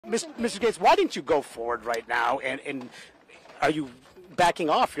Mr. Gaetz, why didn't you go forward right now? And are you backing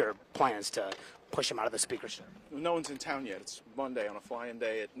off your plans to push him out of the speakership? No one's in town yet. It's Monday on a fly-in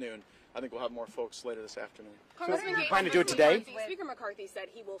day at noon. I think we'll have more folks later this afternoon. Congressman, you plan to do it today? Speaker McCarthy said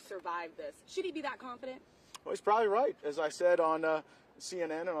he will survive this. Should he be that confident? Well, he's probably right. As I said on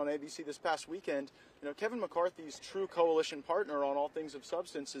CNN and on ABC this past weekend, Kevin McCarthy's true coalition partner on all things of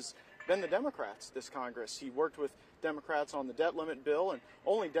substance has been the Democrats this Congress. He worked with Democrats on the debt limit bill, and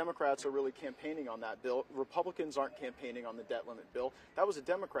only Democrats are really campaigning on that bill. Republicans aren't campaigning on the debt limit bill. That was a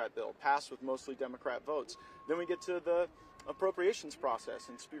Democrat bill, passed with mostly Democrat votes. Then we get to the appropriations process,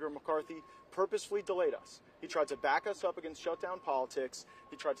 and Speaker McCarthy purposefully delayed us. He tried to back us up against shutdown politics.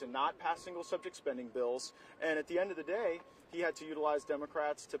 He tried to not pass single-subject spending bills, and at the end of the day, he had to utilize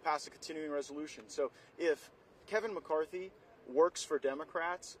Democrats to pass a continuing resolution. So if Kevin McCarthy works for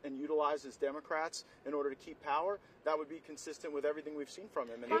Democrats and utilizes Democrats in order to keep power, that would be consistent with everything we've seen from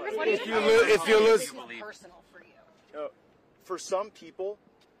him. And if you lose, personal for you. For some people,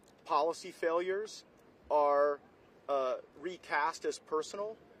 policy failures are recast as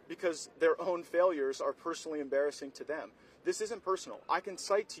personal because their own failures are personally embarrassing to them. This isn't personal. I can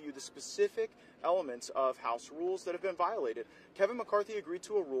cite to you the specific elements of House rules that have been violated. Kevin McCarthy agreed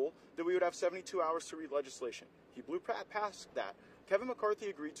to a rule that we would have 72 hours to read legislation. He blew past that. Kevin McCarthy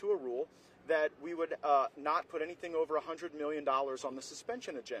agreed to a rule that we would not put anything over $100 million on the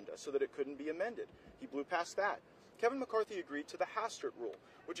suspension agenda so that it couldn't be amended. He blew past that. Kevin McCarthy agreed to the Hastert rule,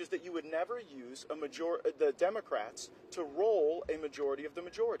 which is that you would never use the Democrats to roll a majority of the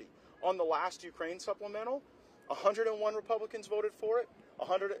majority. On the last Ukraine supplemental, 101 Republicans voted for it,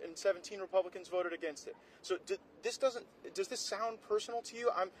 117 Republicans voted against it. So does this sound personal to you?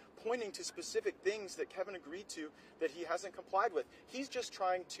 I'm pointing to specific things that Kevin agreed to that he hasn't complied with. He's just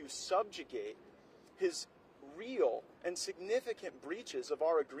trying to subjugate his real and significant breaches of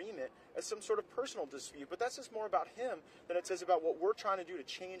our agreement as some sort of personal dispute. But that's just more about him than it says about what we're trying to do to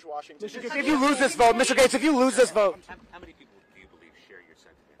change Washington. Mr. Gaetz, if you lose this vote, Mr. Gaetz, if you lose this vote. How many people do you believe share your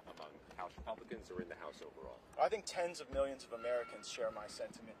sentiment among House Republicans or in the House overall? I think tens of millions of Americans share my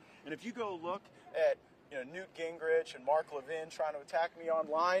sentiment. And if you go look at Newt Gingrich and Mark Levin trying to attack me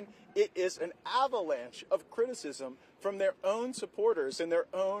online, it is an avalanche of criticism from their own supporters and their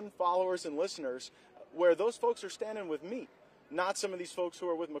own followers and listeners, where those folks are standing with me, not some of these folks who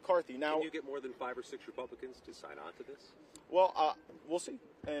are with McCarthy. Now, can you get more than 5 or 6 Republicans to sign on to this? Well, we'll see,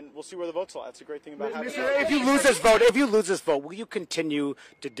 and we'll see where the votes lie. That's a great thing about having. If you lose this vote, will you continue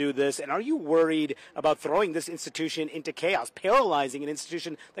to do this? And are you worried about throwing this institution into chaos, paralyzing an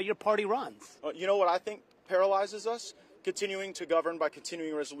institution that your party runs? You know what I think paralyzes us? Continuing to govern by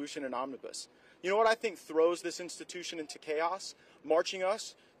continuing resolution and omnibus. You know what I think throws this institution into chaos? Marching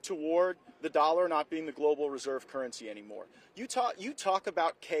us toward the dollar not being the global reserve currency anymore. You talk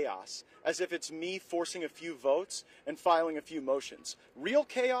about chaos as if it's me forcing a few votes and filing a few motions. Real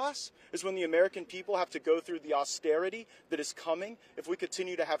chaos is when the American people have to go through the austerity that is coming if we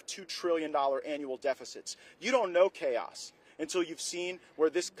continue to have $2 trillion annual deficits. You don't know chaos until you've seen where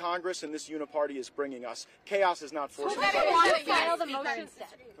this Congress and this uniparty is bringing us. Chaos is not forcing.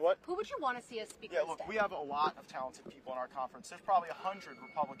 What? Who would you want to see as speaker? Yeah, look, we have a lot of talented people in our conference. There's probably 100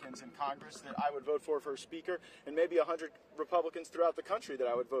 Republicans in Congress that I would vote for a speaker, and maybe 100 Republicans throughout the country that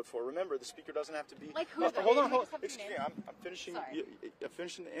I would vote for. Remember, the speaker doesn't have to be. Like who? Hold on. Excuse me. I'm finishing. I'm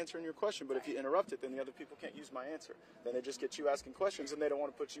finishing answering your question. But if you interrupt it, then the other people can't use my answer. Then they just get you asking questions, and they don't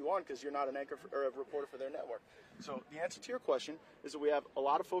want to put you on because you're not an anchor or a reporter for their network. So the answer to your question is that we have a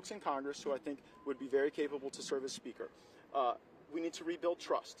lot of folks in Congress who I think would be very capable to serve as speaker. We need to rebuild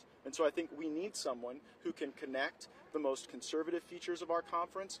trust. And so I think we need someone who can connect the most conservative features of our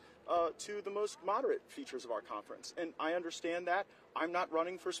conference to the most moderate features of our conference. And I understand that. I'm not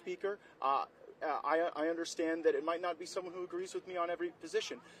running for speaker. I understand that it might not be someone who agrees with me on every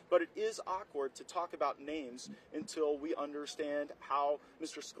position, but it is awkward to talk about names until we understand how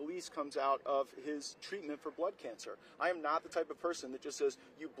Mr. Scalise comes out of his treatment for blood cancer. I am not the type of person that just says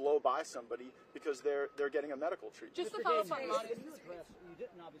you blow by somebody because they're getting a medical treatment. Just to follow up on you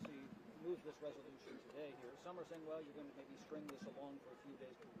didn't obviously move this resolution today here. Some are saying, well, you're going to maybe string this along for a few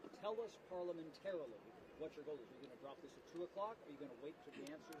days. Tell us parliamentarily what your goal is. Are you going to drop this at 2 o'clock? Are you going to wait for the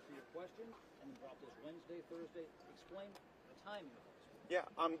answers to your questions and then drop this Wednesday, Thursday? Explain the timing of this. Yeah,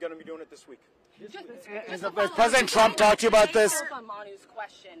 I'm going to be doing it this week. Has President Trump talked to you about this? On Manu's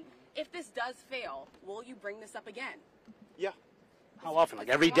question, if this does fail, will you bring this up again? Yeah. How often?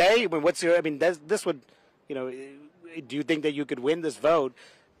 Like every day? This would, do you think that you could win this vote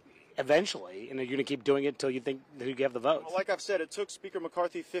eventually, and you're going to keep doing it until you think that you have the votes? Well, like I've said, it took Speaker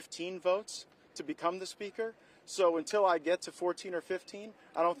McCarthy 15 votes to become the speaker. So until I get to 14 or 15,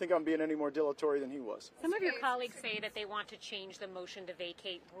 I don't think I'm being any more dilatory than he was. Some of your colleagues say that they want to change the motion to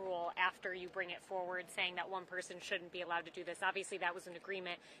vacate rule after you bring it forward, saying that one person shouldn't be allowed to do this. Obviously, that was an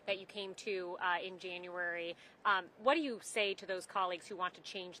agreement that you came to in January. What do you say to those colleagues who want to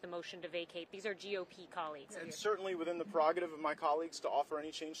change the motion to vacate? These are GOP colleagues. And certainly within the prerogative of my colleagues to offer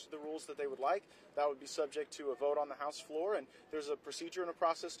any change to the rules that they would like. That would be subject to a vote on the House floor, and there's a procedure and a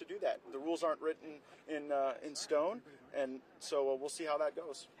process to do that. The rules aren't written in stone, and so we'll see how that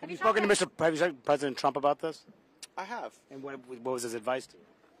goes. Have you spoken to President Trump about this? I have. And what was his advice to you?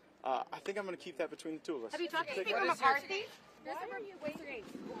 I think I'm going to keep that between the two of us. Have you talked to Speaker McCarthy? Why are you waiting?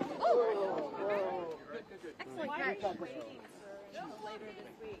 Excellent. Why are you waiting for later this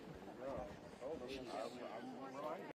week?